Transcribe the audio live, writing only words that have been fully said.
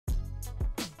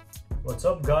What's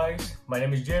up guys, my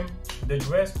name is Jim,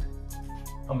 DutchWesp.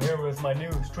 I'm here with my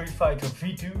new Streetfighter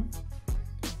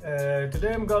V2.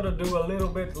 Today I'm gonna do a little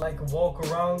bit like a walk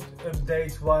around,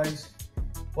 updates wise,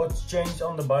 what's changed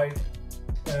on the bike.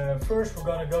 First we're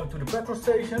gonna go to the petrol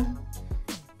station,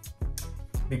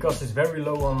 because it's very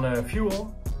low on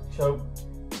fuel. So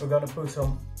we're gonna put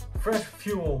some fresh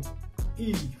fuel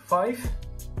E5.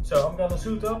 So I'm gonna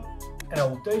suit up and I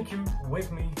will take you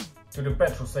with me to the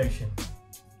petrol station.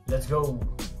 Let's go!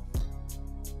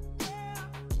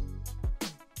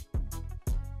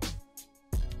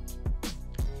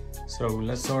 So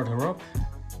let's start her up.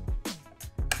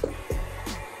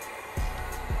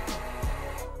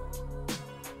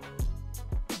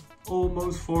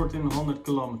 Almost 1400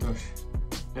 kilometers.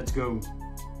 Let's go!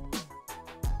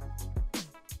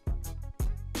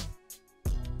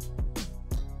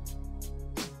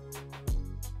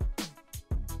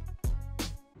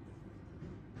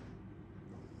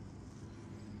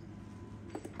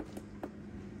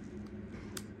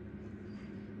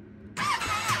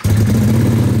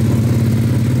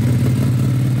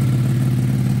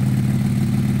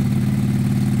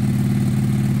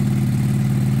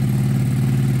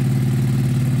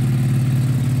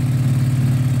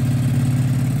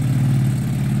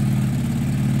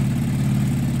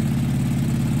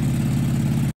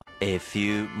 A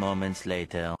few moments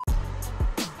later.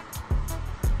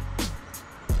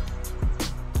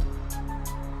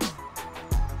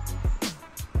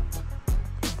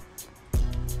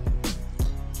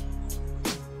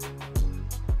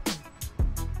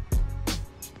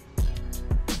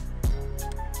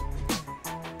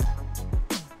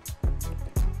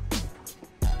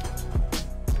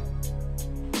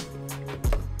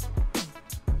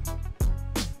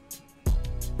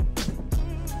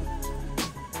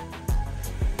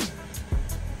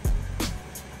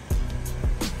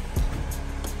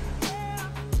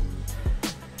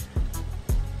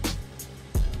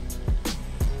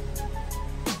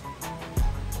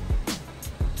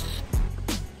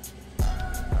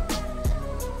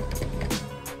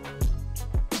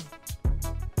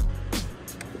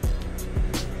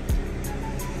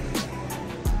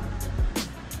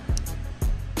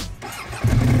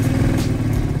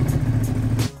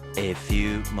 A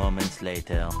few moments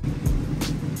later.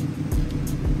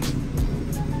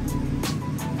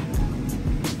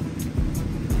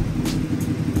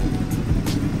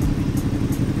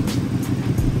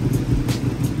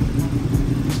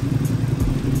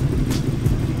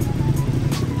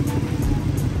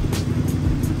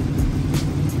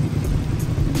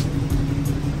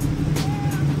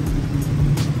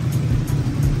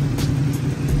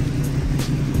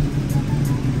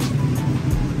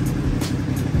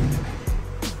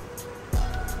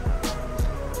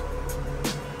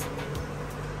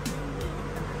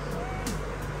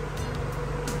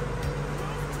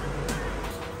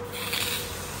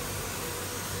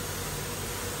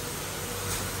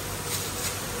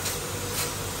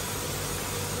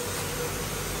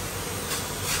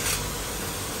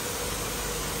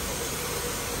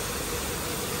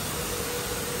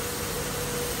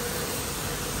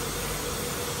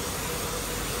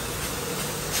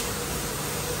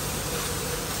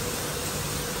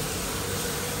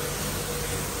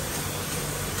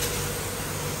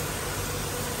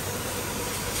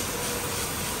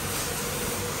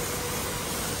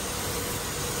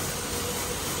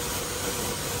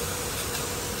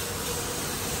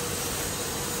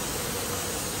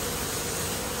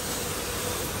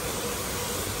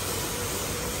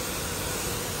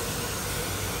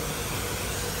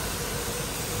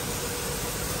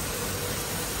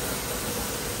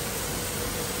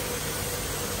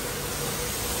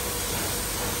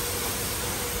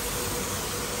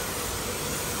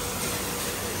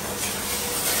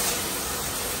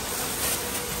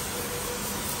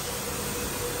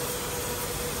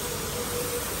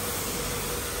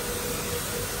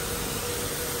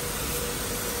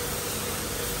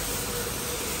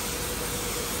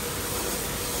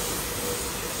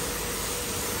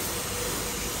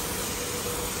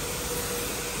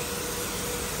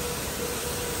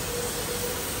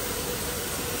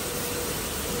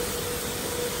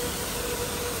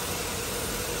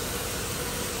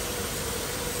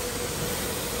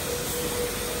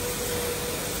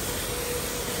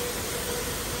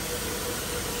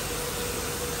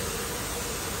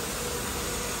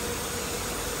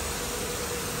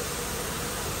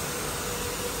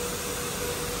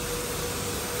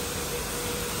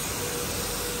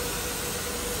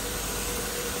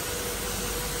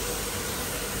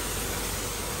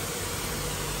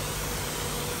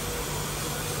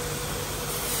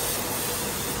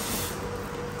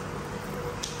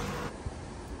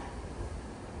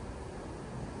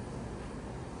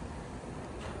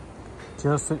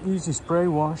 Just an easy spray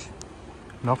wash,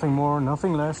 nothing more,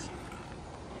 nothing less.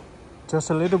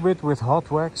 Just a little bit with hot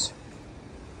wax.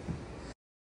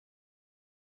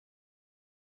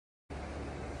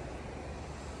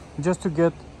 Just to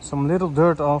get some little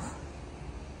dirt off.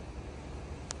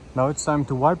 Now it's time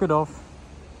to wipe it off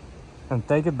and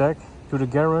take it back to the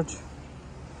garage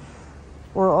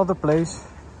or other place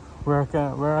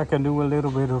where I can do a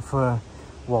little bit of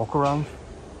walk around.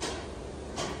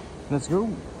 Let's go.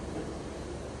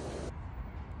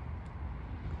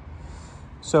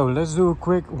 So let's do a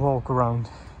quick walk around.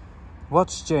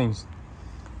 What's changed?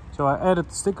 So I added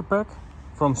the sticker pack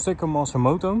from Sticker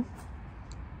Moto.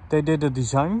 They did the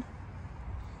design.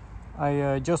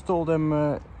 I just told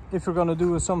them if you're gonna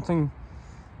do something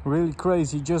really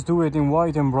crazy, just do it in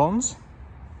white and bronze.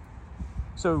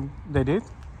 So they did.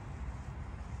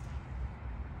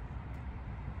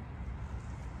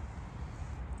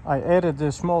 I added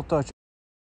the small touch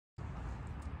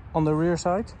on the rear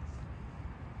side.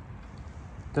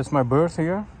 That's my berth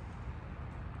here.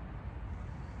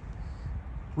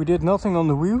 We did nothing on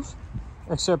the wheels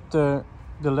except the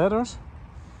leathers.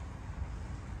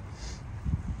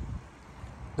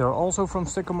 They're also from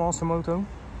Sticker Moto.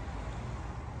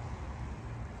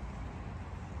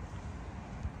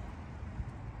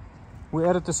 We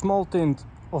added a small tint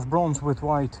of bronze with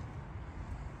white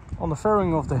on the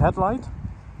fairing of the headlight.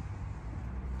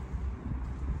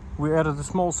 We added a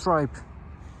small stripe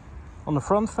on the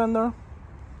front fender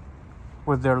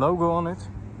with their logo on it.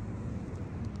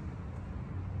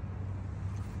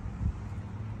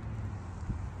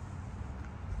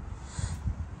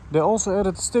 They also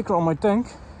added a sticker on my tank.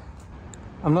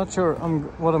 I'm not sure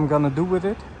what I'm gonna do with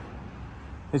it.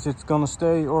 Is it gonna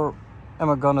stay or am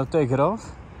I gonna take it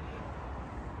off?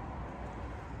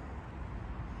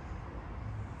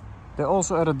 They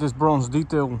also added this bronze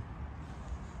detail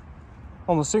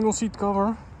on the single seat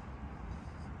cover.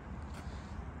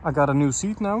 I got a new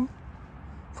seat now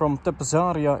from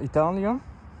Tappezaria Italia.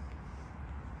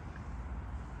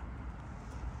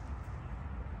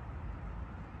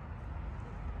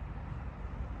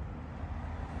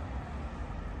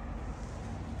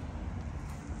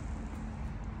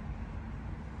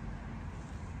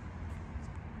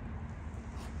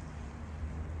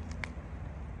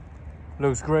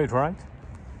 Looks great, right?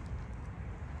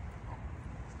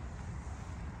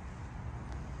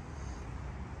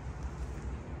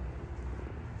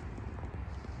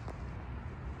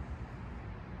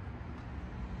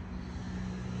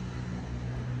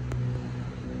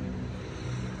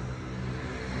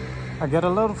 I get a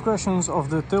lot of questions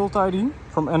of the tilt ID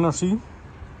from NRC.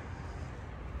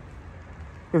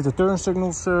 If the turn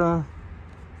signals are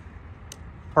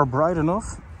bright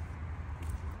enough.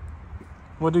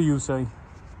 What do you say?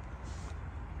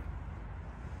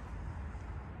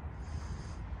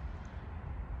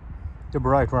 They're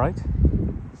bright, right?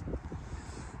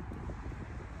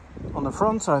 On the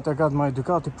front side I got my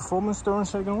Ducati performance turn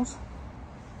signals.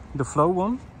 The flow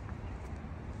one.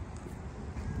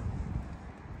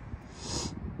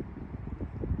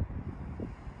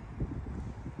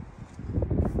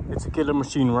 It's a killer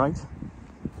machine, right?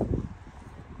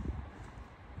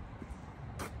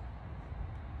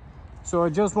 So I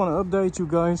just want to update you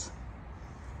guys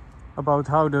about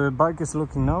how the bike is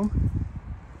looking now.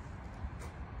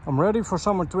 I'm ready for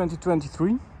summer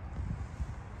 2023.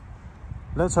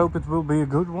 Let's hope it will be a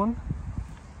good one.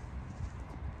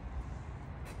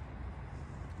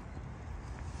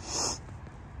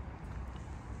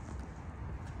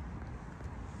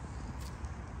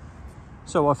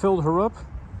 So I filled her up.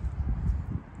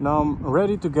 Now I'm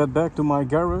ready to get back to my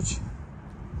garage.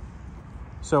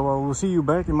 So I will see you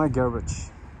back in my garage.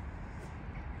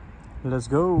 Let's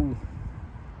go.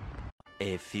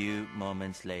 A few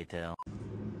moments later.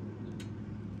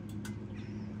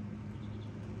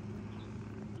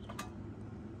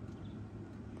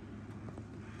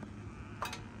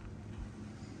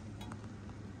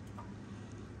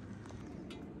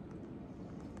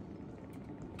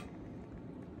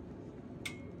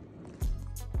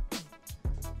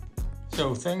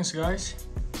 So thanks guys.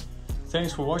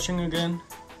 Thanks for watching again.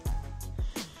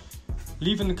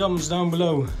 Leave in the comments down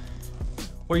below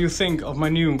what you think of my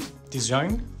new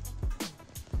design.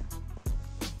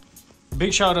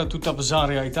 Big shout out to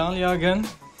Tappezaria Italia again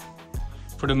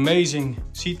for the amazing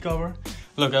seat cover.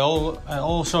 Look, I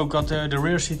also got the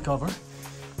rear seat cover.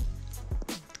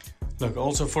 Look,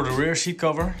 also for the rear seat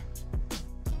cover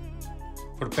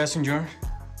for the passenger.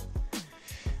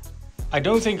 I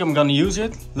don't think I'm gonna use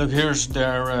it. Look, here's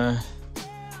their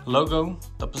logo,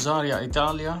 Tappezaria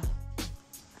Italia.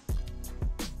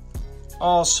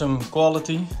 Awesome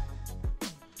quality.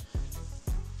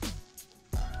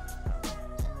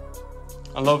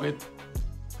 I love it.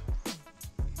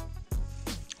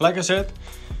 Like I said,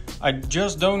 I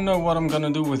just don't know what I'm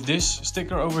gonna do with this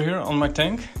sticker over here on my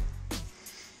tank.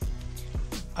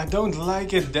 I don't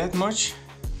like it that much.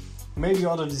 Maybe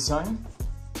other design.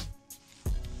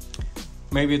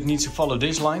 Maybe it needs to follow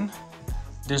this line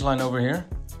over here.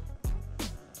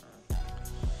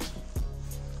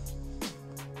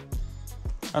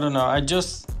 I don't know, I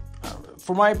just,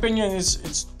 for my opinion,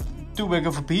 it's too big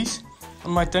of a piece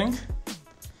on my tank.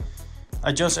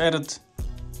 I just added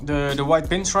the white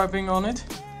pinstriping on it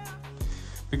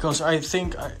because I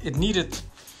think it needed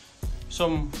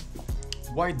some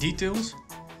white details.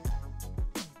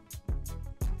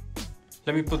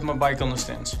 Let me put my bike on the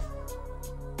stands.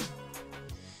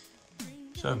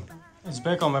 So, it's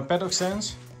back on my paddock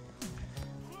stands.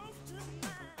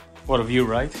 What a view,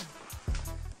 right?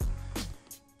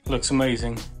 Looks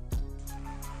amazing.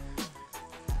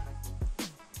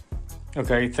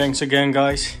 Okay, thanks again,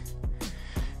 guys.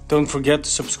 Don't forget to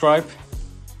subscribe.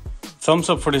 Thumbs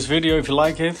up for this video if you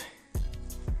like it.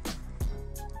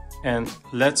 And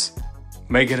let's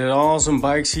make it an awesome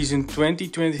bike season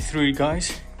 2023,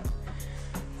 guys.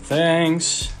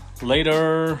 Thanks.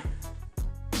 Later.